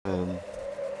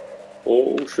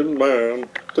Ocean man,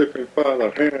 take me by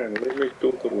the hand, lead me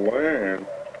to the land.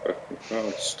 I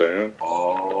cannot stand.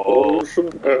 Oh, Ocean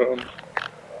man.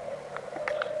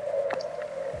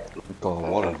 God,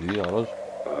 what a view that is.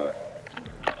 Uh,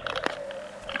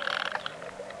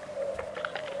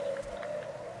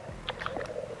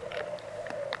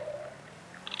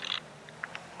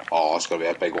 oh, it's gonna be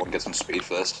a big one. Get some speed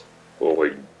for this.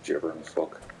 Holy gibbering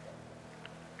fuck.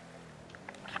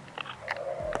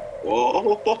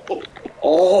 Whoa!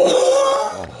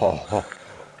 Oh! Oh,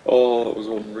 Oh, that was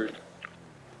unreal.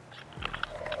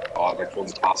 Oh, this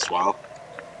one's past well.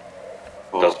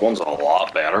 This Oh, one's a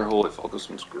lot better. Holy fuck, this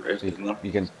one's great. you, isn't it?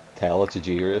 you can tell it's a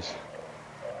G race.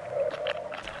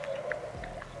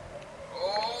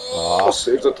 Oh, Ah,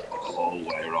 saved it. Oh,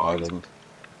 way I around. didn't.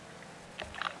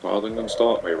 Nothing can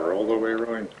stop me. We're all the way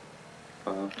around.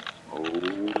 Oh,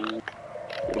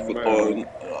 what's the Man. point?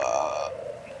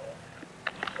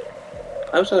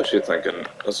 I was actually thinking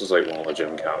this is like one of the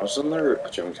Gymkhanas in there. A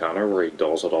Gymkhana where he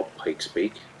does it up Pike's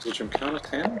Peak. Is it Gymkhana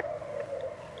 10?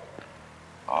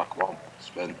 Ah, come on,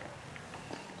 spin.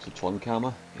 It's a twin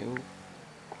camera. Ew.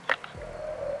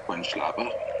 Punch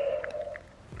slapper.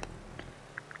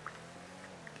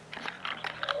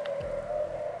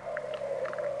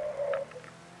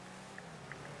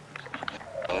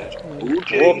 Oh,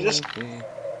 Jesus.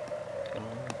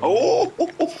 Oh,